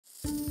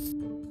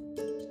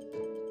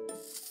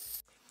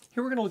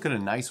Here we're going to look at a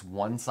nice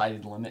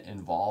one-sided limit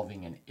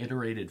involving an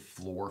iterated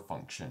floor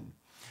function.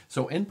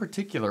 So in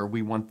particular,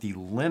 we want the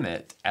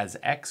limit as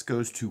x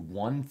goes to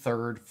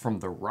 1/3 from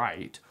the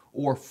right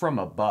or from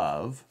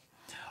above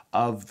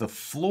of the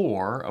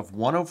floor of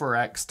 1 over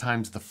x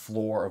times the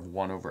floor of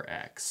 1 over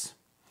x.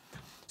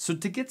 So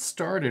to get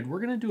started,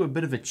 we're going to do a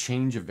bit of a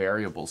change of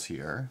variables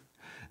here.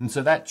 And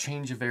so that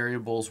change of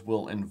variables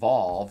will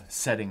involve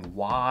setting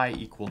y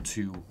equal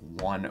to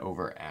 1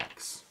 over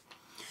x.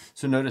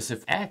 So notice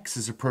if x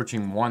is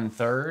approaching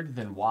 1/3,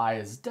 then y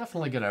is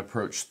definitely going to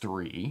approach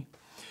 3.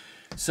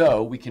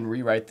 So we can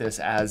rewrite this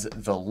as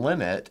the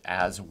limit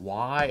as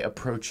y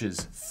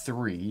approaches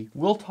 3.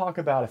 We'll talk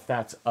about if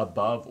that's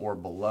above or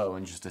below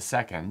in just a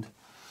second,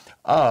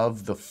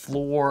 of the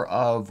floor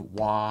of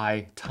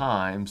y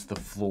times the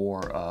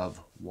floor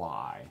of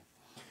y.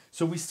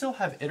 So we still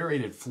have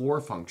iterated floor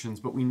functions,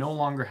 but we no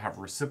longer have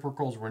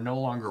reciprocals. We're no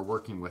longer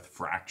working with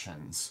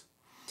fractions.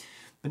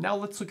 But now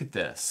let's look at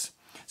this.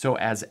 So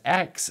as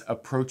x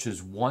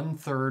approaches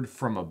 1/3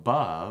 from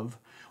above,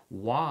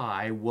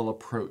 y will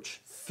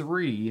approach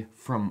 3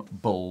 from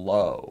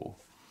below.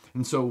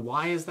 And so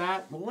why is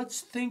that? Well,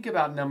 let's think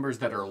about numbers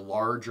that are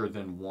larger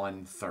than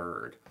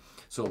 1/3.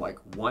 So like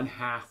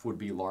 1/2 would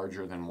be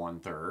larger than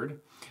 1/3.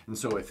 And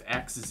so if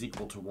x is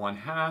equal to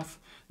 1/2,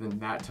 then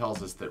that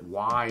tells us that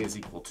y is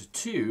equal to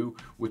 2,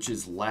 which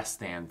is less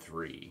than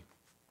 3.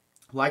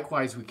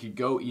 Likewise, we could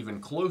go even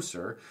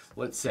closer.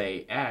 Let's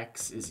say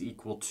x is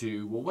equal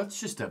to, well, what's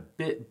just a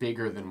bit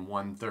bigger than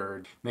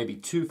 1/3? Maybe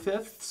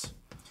 2/5.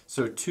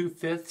 So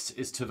 2/5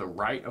 is to the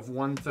right of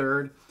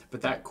 1/3,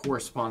 but that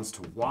corresponds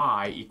to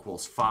y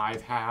equals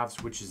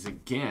 5/2, which is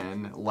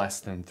again less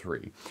than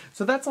 3.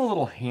 So that's a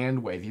little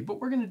hand wavy, but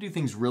we're going to do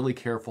things really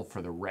careful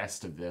for the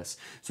rest of this.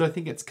 So I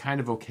think it's kind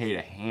of okay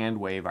to hand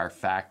wave our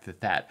fact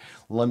that that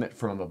limit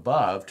from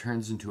above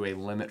turns into a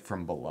limit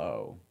from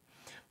below.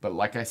 But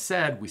like I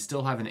said, we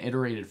still have an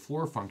iterated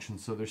floor function,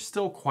 so there's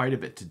still quite a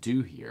bit to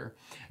do here.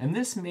 And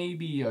this may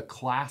be a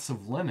class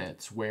of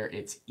limits where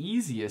it's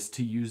easiest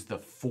to use the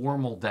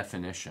formal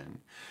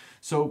definition.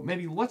 So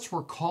maybe let's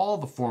recall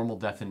the formal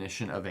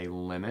definition of a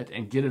limit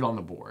and get it on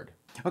the board.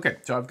 Okay,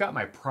 so I've got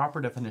my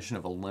proper definition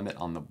of a limit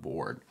on the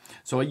board.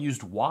 So I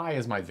used y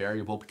as my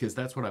variable because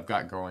that's what I've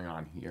got going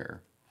on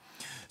here.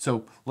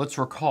 So let's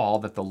recall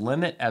that the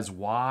limit as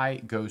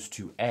y goes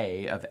to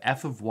a of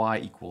f of y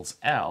equals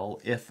L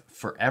if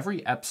for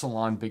every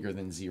epsilon bigger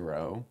than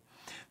 0,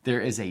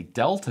 there is a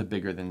delta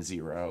bigger than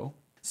 0,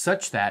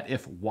 such that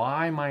if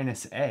y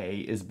minus a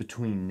is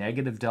between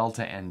negative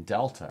delta and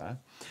delta,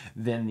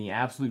 then the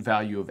absolute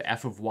value of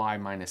f of y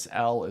minus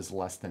L is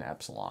less than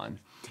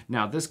epsilon.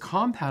 Now this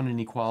compound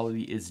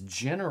inequality is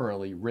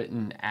generally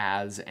written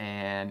as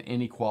an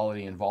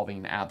inequality involving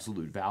an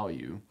absolute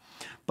value,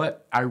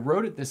 but I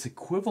wrote it this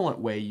equivalent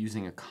way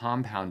using a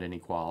compound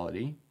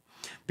inequality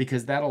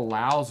because that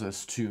allows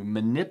us to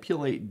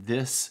manipulate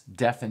this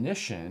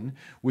definition,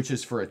 which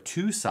is for a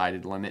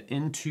two-sided limit,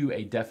 into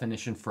a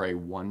definition for a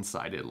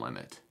one-sided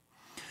limit.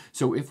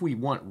 So if we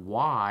want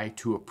y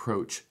to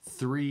approach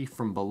 3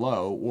 from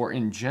below, or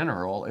in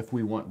general, if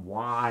we want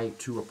y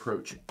to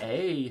approach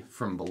a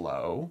from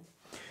below,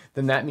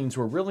 then that means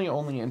we're really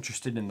only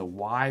interested in the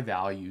y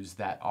values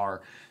that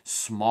are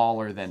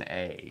smaller than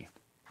a.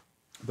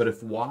 But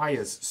if y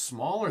is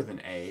smaller than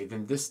a,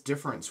 then this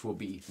difference will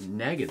be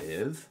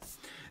negative.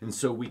 And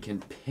so we can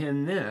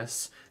pin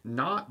this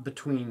not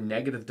between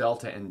negative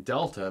delta and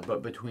delta,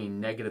 but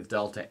between negative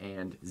delta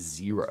and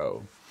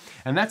 0.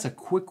 And that's a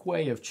quick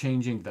way of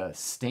changing the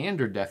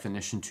standard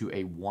definition to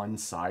a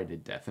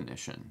one-sided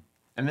definition.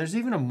 And there's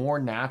even a more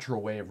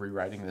natural way of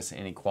rewriting this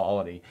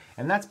inequality,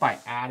 and that's by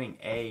adding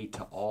a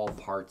to all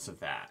parts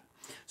of that.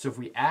 So if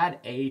we add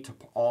a to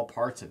all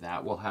parts of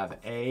that, we'll have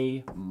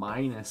a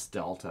minus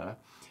delta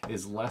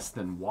is less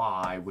than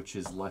y, which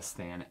is less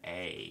than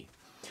a.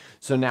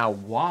 So now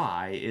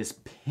y is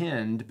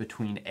pinned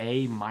between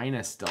a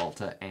minus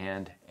delta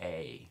and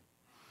a.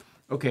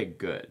 Okay,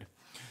 good.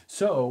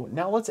 So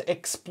now let's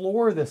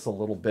explore this a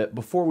little bit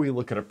before we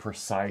look at a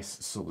precise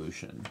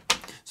solution.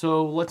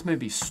 So let's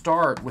maybe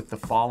start with the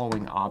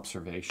following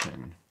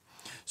observation.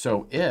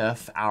 So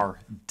if our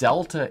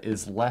delta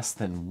is less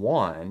than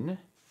 1,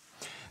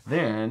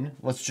 then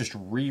let's just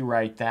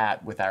rewrite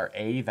that with our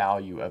a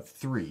value of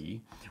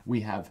 3.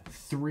 We have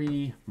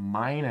 3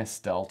 minus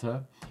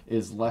delta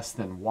is less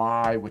than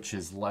y, which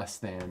is less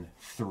than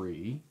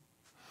 3.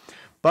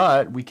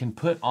 But we can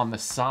put on the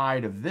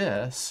side of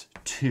this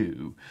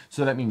 2.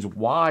 So that means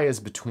y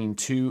is between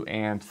 2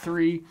 and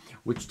 3,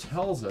 which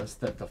tells us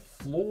that the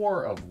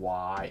floor of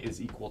y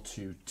is equal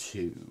to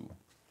 2.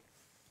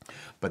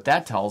 But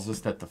that tells us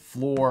that the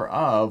floor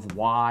of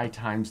y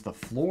times the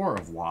floor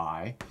of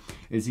y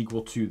is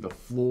equal to the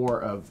floor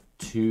of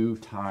 2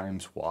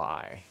 times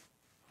y.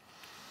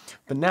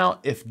 But now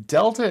if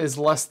delta is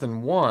less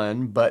than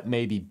 1, but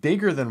maybe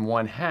bigger than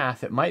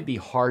 1/2, it might be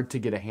hard to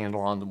get a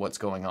handle on what's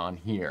going on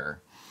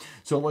here.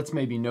 So let's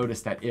maybe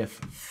notice that if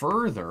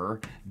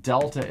further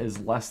delta is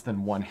less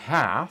than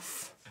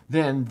 1/2,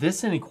 then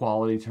this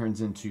inequality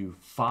turns into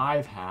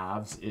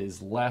 5/2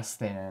 is less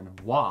than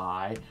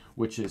y,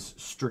 which is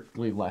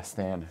strictly less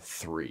than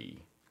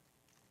 3.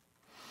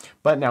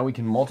 But now we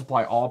can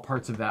multiply all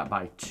parts of that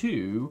by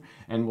 2,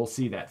 and we'll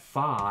see that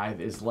 5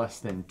 is less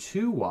than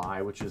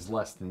 2y, which is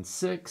less than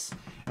 6.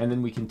 And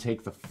then we can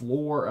take the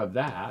floor of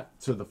that.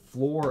 So the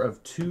floor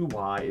of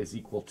 2y is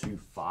equal to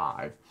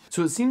 5.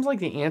 So it seems like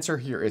the answer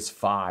here is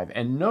 5.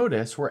 And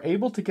notice we're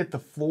able to get the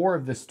floor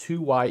of this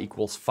 2y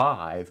equals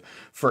 5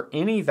 for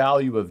any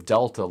value of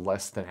delta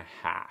less than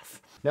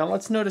 1/2. Now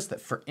let's notice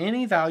that for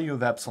any value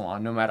of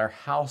epsilon, no matter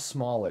how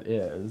small it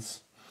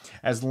is,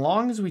 as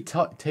long as we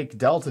take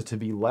delta to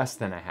be less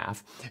than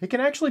 1/2, it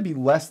can actually be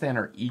less than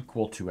or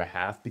equal to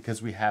 1/2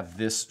 because we have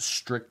this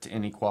strict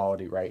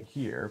inequality right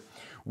here.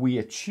 We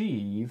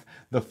achieve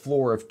the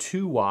floor of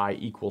 2y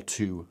equal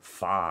to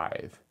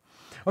 5.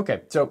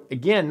 Okay, so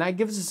again, that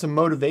gives us a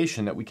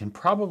motivation that we can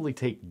probably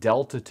take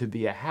delta to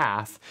be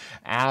 1/2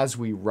 as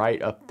we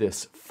write up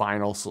this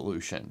final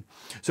solution.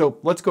 So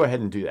let's go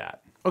ahead and do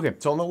that. Okay,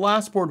 so on the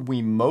last board,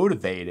 we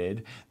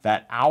motivated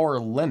that our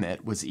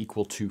limit was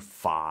equal to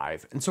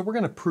 5. And so we're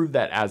going to prove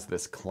that as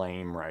this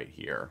claim right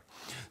here.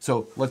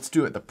 So let's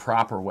do it the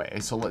proper way.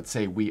 So let's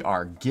say we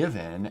are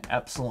given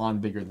epsilon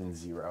bigger than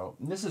 0.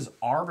 And this is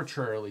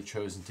arbitrarily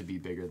chosen to be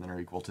bigger than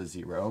or equal to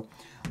 0.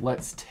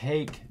 Let's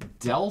take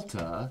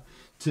delta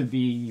to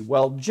be,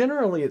 well,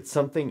 generally it's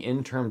something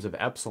in terms of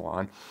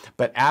epsilon.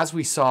 But as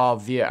we saw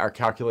via our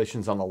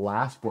calculations on the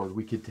last board,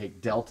 we could take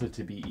delta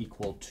to be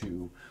equal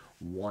to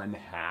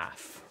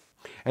 1/2.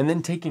 And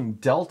then taking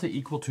delta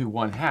equal to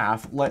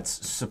 1/2,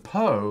 let's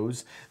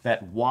suppose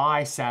that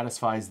y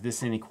satisfies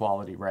this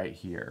inequality right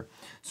here.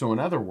 So in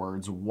other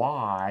words,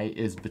 y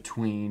is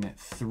between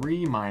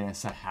 3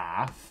 minus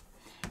 1/2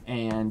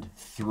 and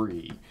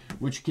 3,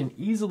 which can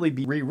easily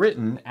be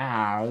rewritten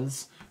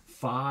as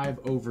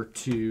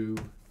 5/2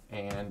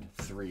 and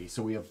 3.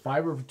 So we have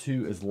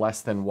 5/2 is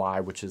less than y,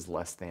 which is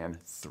less than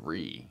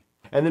 3.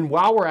 And then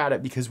while we're at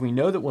it, because we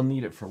know that we'll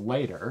need it for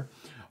later,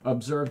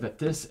 observe that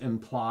this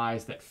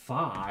implies that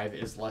 5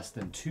 is less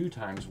than 2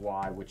 times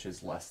y, which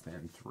is less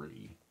than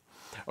 3.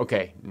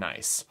 Okay,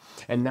 nice.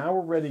 And now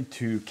we're ready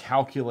to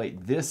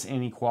calculate this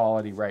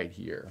inequality right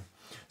here.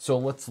 So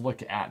let's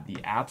look at the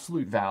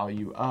absolute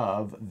value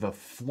of the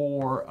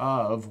floor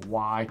of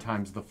y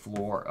times the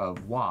floor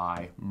of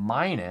y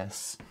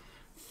minus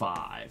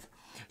 5.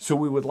 So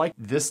we would like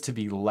this to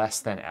be less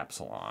than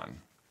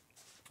epsilon.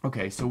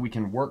 Okay, so we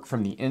can work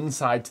from the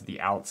inside to the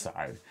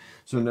outside.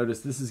 So notice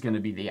this is going to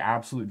be the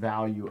absolute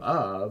value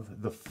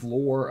of the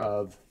floor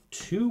of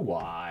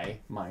 2y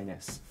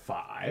minus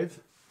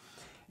 5.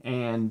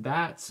 And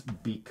that's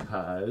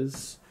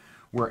because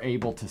we're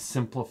able to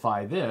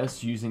simplify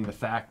this using the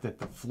fact that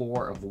the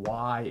floor of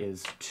y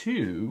is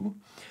 2,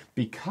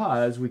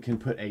 because we can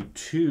put a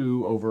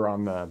 2 over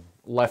on the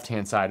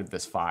left-hand side of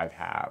this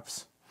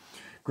 5/2.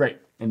 Great.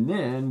 And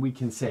then we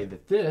can say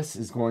that this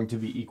is going to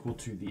be equal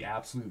to the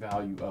absolute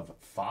value of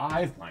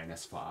 5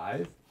 minus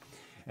 5.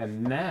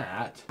 And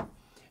that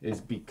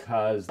is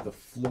because the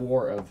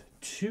floor of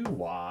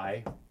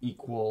 2y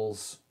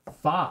equals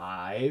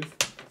 5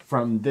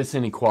 from this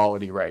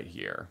inequality right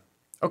here.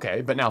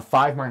 Okay, but now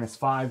 5 minus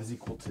 5 is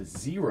equal to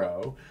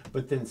 0.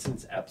 But then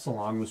since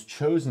epsilon was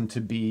chosen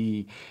to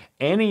be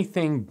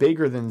anything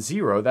bigger than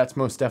 0, that's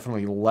most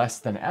definitely less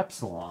than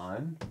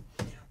epsilon,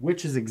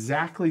 which is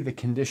exactly the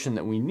condition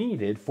that we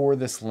needed for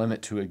this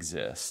limit to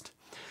exist.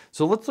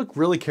 So let's look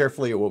really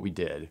carefully at what we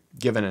did.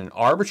 Given an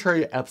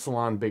arbitrary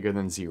epsilon bigger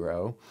than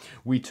 0,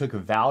 we took a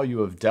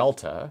value of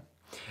delta,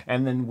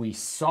 and then we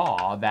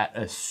saw that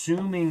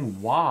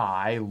assuming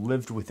y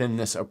lived within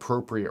this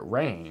appropriate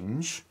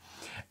range,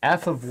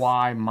 f of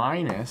y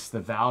minus the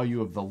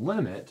value of the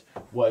limit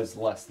was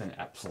less than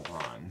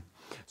epsilon.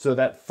 So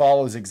that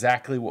follows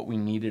exactly what we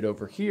needed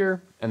over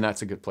here, and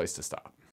that's a good place to stop.